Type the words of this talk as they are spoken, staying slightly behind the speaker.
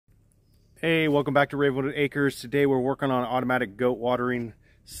Hey, welcome back to Ravenwood Acres. Today we're working on an automatic goat watering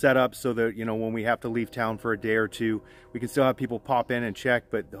setup so that, when we have to leave town for a day or two, we can still have people pop in and check,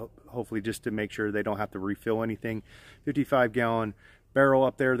 but hopefully just to make sure they don't have to refill anything. 55-gallon barrel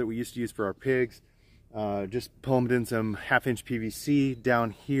up there that we used to use for our pigs. Just plumbed in some 1/2-inch PVC down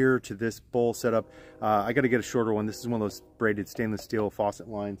here to this bowl setup. I got to get a shorter one. This is one of those braided stainless steel faucet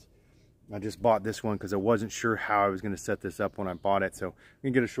lines. I just bought this one because I wasn't sure how I was going to set this up when I bought it. So I'm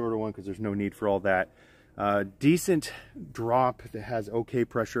going to get a shorter one because there's no need for all that. Decent drop that has okay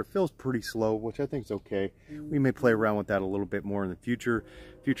pressure. It feels pretty slow, which I think is okay. We may play around with that a little bit more in the future.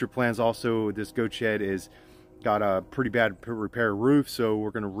 Future plans also, this goat shed is got a pretty bad repair roof. So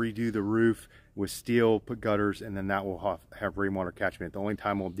we're going to redo the roof with steel, put gutters, and then that will have rainwater catchment. The only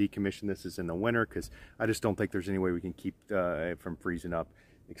time we'll decommission this is in the winter because I just don't think there's any way we can keep it from freezing up,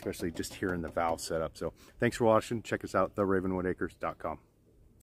 especially just here in the valve setup. So thanks for watching. Check us out, theravenwoodacres.com.